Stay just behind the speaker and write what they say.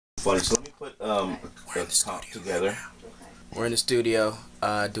Funny, so let me put a top together. We're in the studio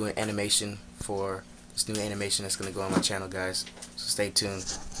doing animation for this new animation that's gonna go on my channel, guys. So stay tuned.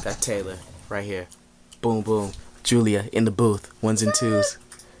 Got Taylor right here. Boom, boom. Julia in the booth. 1s and 2s.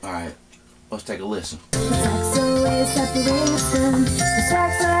 All right, let's take a listen.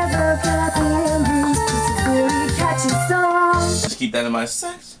 Just keep that in my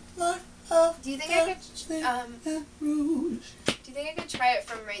sex. Do you think I could try it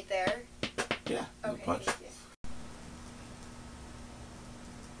from right there? Yeah. Okay. Punch. Thank you.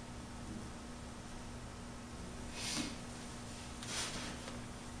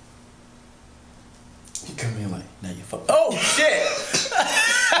 You come in like, now you fuck. Oh shit!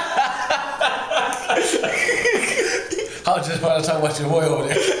 I was just about to talk about your boy over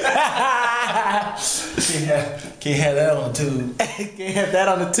there. Can't have that on the tube. Can't have that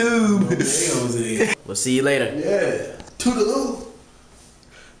on the tube. We'll see you later. Yeah. Toodaloo.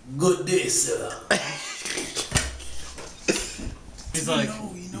 Good day, sir. He's like,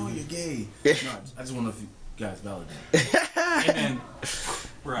 you know you're gay. No, I just want to know if you guys validate. amen.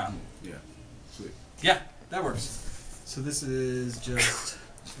 We're out. Yeah. Sweet. Yeah, that works. So this is just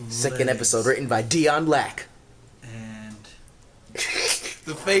Second legs. episode written by Dion Black. And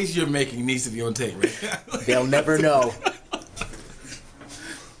The face you're making needs to be on tape, right? They'll never know.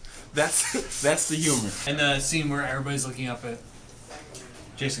 That's the humor. and the scene where everybody's looking up at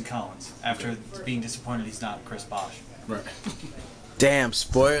Jason Collins after being disappointed he's not Chris Bosch. Right. Damn,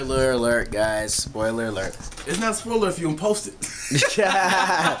 spoiler alert, guys. Spoiler alert. It's not a spoiler if you don't post it. You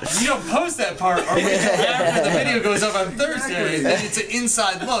don't post that part, or wait till after the video goes up on Thursday, and then it's an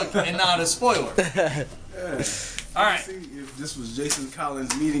inside look and not a spoiler. Yeah. All right. See if this was Jason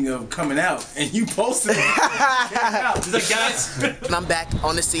Collins' meeting of coming out, and you posted it. He's like, guys, And I'm back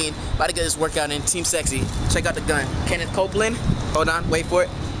on the scene. About to get this workout in. Team Sexy. Check out the gun. Kenneth Copeland. Hold on. Wait for it.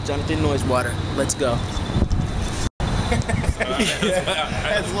 Jonathan Noisewater. Let's go.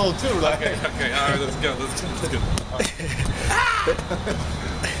 That's a little too, like. Okay, all right, let's go.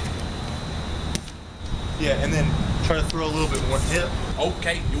 Yeah, and then try to throw a little bit more hip.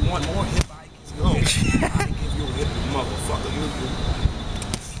 Okay, you want more hip? I give you a hip, motherfucker.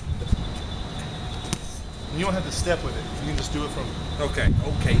 You don't have to step with it. You can just do it from. Okay,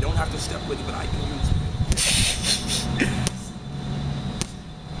 don't have to step with it, but I can use it.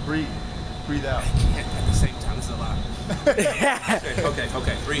 Breathe out. I can't at the same time. This is a lot.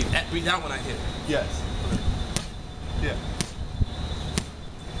 Okay. Breathe out when I hit. Yes. Yeah.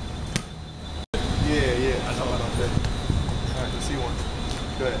 Yeah. I know what I'm saying. All right, let's see one.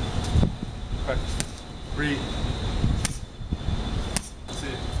 Go ahead. Practice. Breathe. That's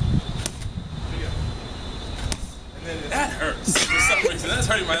it. There you go. And then That hurts. For some reason, that's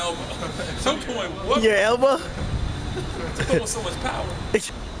hurting my elbow. Some point, what? Your elbow? It's with so much power.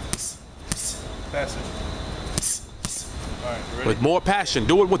 faster. All right, you ready? With more passion.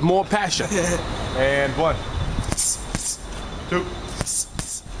 Do it with more passion. And 1, 2,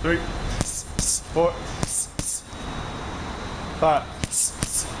 3, 4, 5,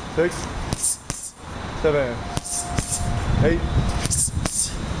 6, 7, 8,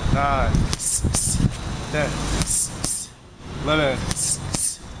 9, 10, 11,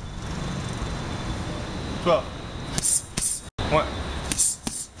 12, 1.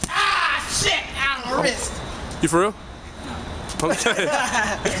 You for real? Okay.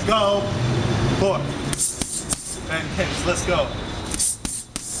 Go. 4. And 10. Let's go.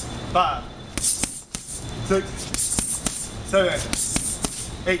 5, 6, 7,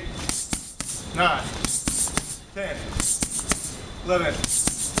 8, 9, 10, 11,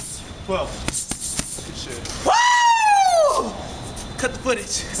 12. Good shit. Woo! Cut the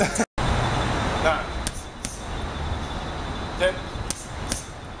footage. 9, 10,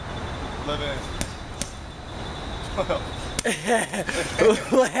 11, 12.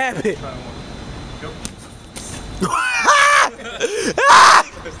 What happened? Go.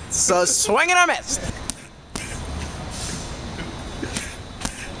 So swing and a miss.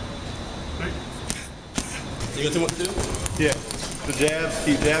 3. You got too much to do? Yeah. The jabs,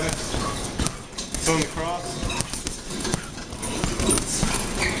 keep jabbing. Swing across.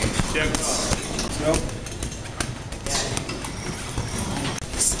 Jab across. Go.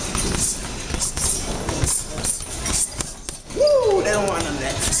 Woo! They don't want none of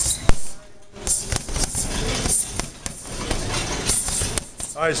that.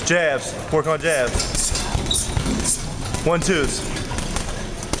 All right, it's jabs. Work on jabs. 1, 2s.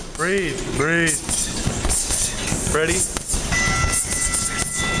 Breathe. Ready?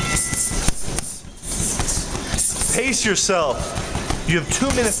 Pace yourself. You have 2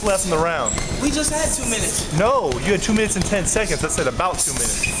 minutes left in the round. We just had 2 minutes. No, you had 2 minutes and 10 seconds. I said about 2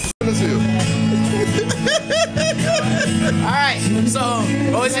 minutes. Listen to you. Alright, so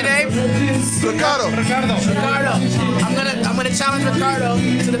what was your name? Ricardo. Ricardo. I'm gonna challenge Ricardo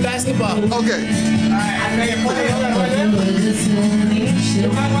to the basketball. Okay.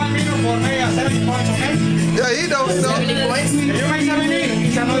 Yeah, he don't know. 70 points?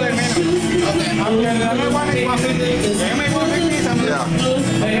 Yeah.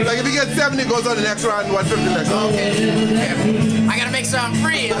 Like if he gets 70, goes on the next round, 150 next round. Okay. I gotta make sure I'm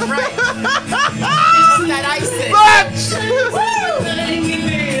free, that's right. That ice thing.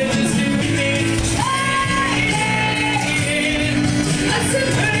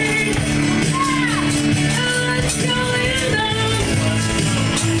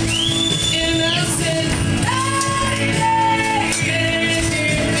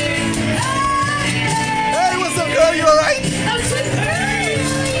 Hey, what's up, girl? You alright?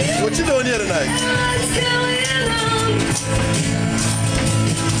 What you doing here tonight?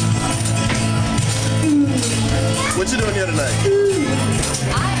 What you doing here tonight?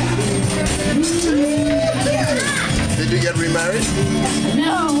 Did you get remarried?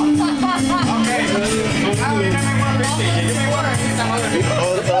 No.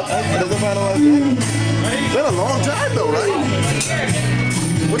 Oh, that's a final answer. It's been a long time though, right?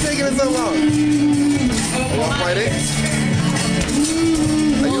 What's taking it so long? Are you fighting?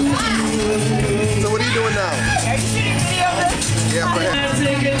 So what are you doing now? Yeah, go ahead.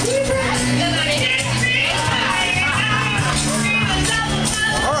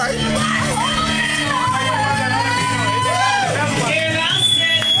 All right.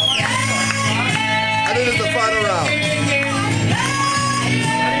 I think it's the final round.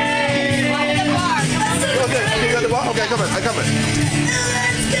 Okay, you got the ball? Okay, come on, I'm coming.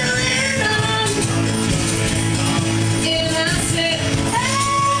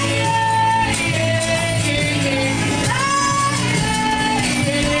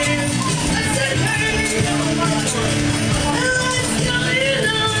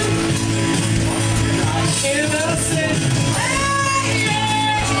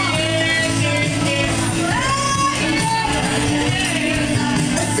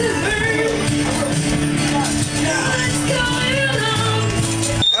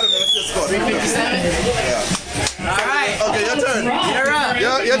 Okay, your turn.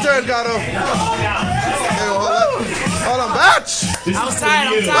 Your turn, Gato. Hey, hold on, batch. I'm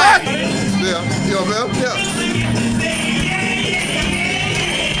tired. Yeah, you know, man. Yeah.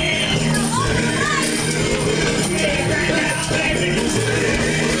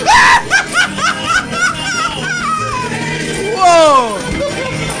 Whoa!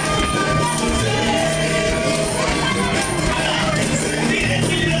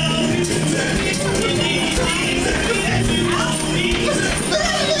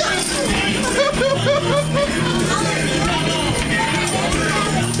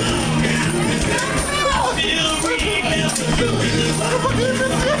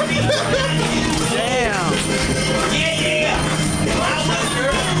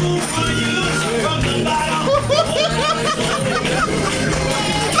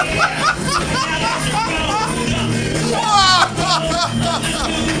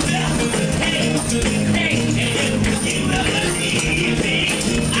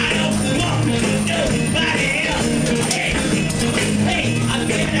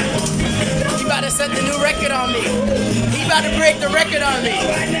 He about to set the new record on me. He about to break the record on me.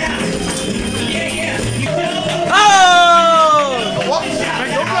 Oh!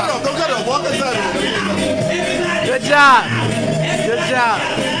 Don't cut it off. Walk inside of it. Good job. Good job.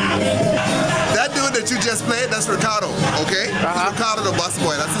 That dude that you just played, that's Ricardo, okay? Ricardo the bus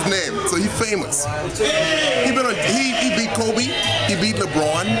boy, that's his name. So he's famous. He beat Kobe, he beat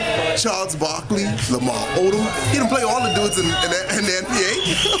LeBron, Charles Barkley, Lamar Odom. He done play all the dudes in the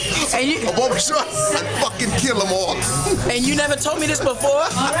NBA. And you above shots and fucking kill them all. And you never told me this before?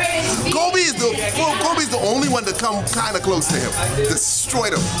 Kobe's the only one to come kind of close to him.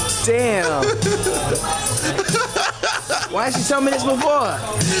 Destroyed him. Damn. Why didn't you tell me this before?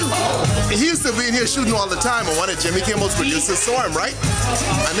 He used to be in here shooting all the time, and one of Jimmy Kimmel's producers saw him, right?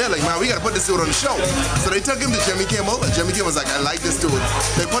 And they're like, man, we gotta put this dude on the show. So they took him to Jimmy Kimmel, and Jimmy Kimmel was like, I like this dude.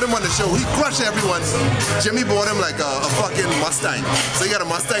 They put him on the show. He crushed everyone. Jimmy bought him like a fucking Mustang. So he got a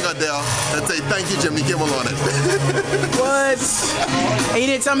Mustang out there and say, thank you, Jimmy Kimmel on it. What? And you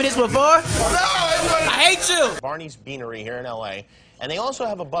didn't tell me this before? No, I hate you. Barney's Beanery here in L.A. And they also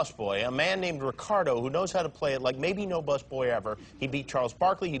have a busboy, a man named Ricardo, who knows how to play it like maybe no busboy ever. He beat Charles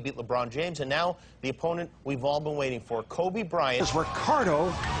Barkley, he beat LeBron James, and now the opponent we've all been waiting for, Kobe Bryant. It's Ricardo,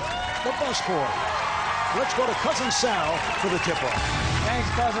 the busboy. Let's go to Cousin Sal for the tip-off. Thanks,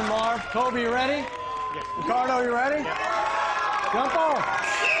 Cousin Marv. Kobe, you ready? Yes. Ricardo, you ready? Yeah. Jump off.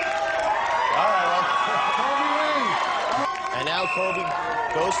 Kobe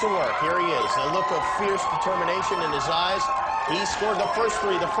goes to work. Here he is. A look of fierce determination in his eyes. He scored the first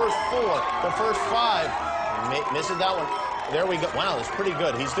 3, the first 4, the first 5. Misses that one. There we go. Wow, that's pretty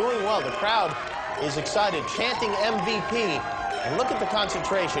good. He's doing well. The crowd is excited, chanting MVP. And look at the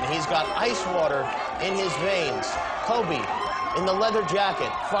concentration. He's got ice water in his veins. Kobe in the leather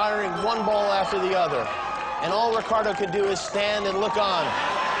jacket, firing one ball after the other. And all Ricardo can do is stand and look on.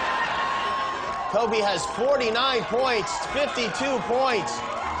 Kobe has 49 points, 52 points,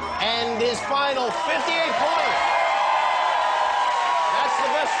 and his final 58 points. That's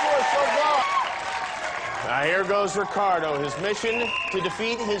the best score so far. Now here goes Ricardo, his mission to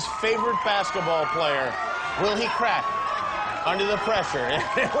defeat his favorite basketball player. Will he crack under the pressure?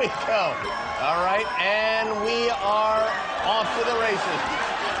 Here we go. All right, and we are off to the races.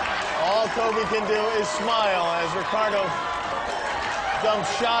 All Kobe can do is smile as Ricardo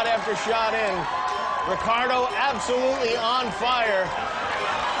dumps shot after shot in. Ricardo absolutely on fire.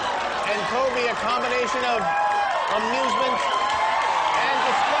 And Kobe a combination of amusement and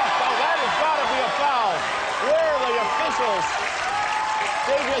disgust. Oh, that has got to be a foul. Where are the officials?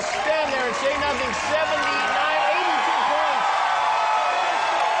 They just stand there and say nothing. 7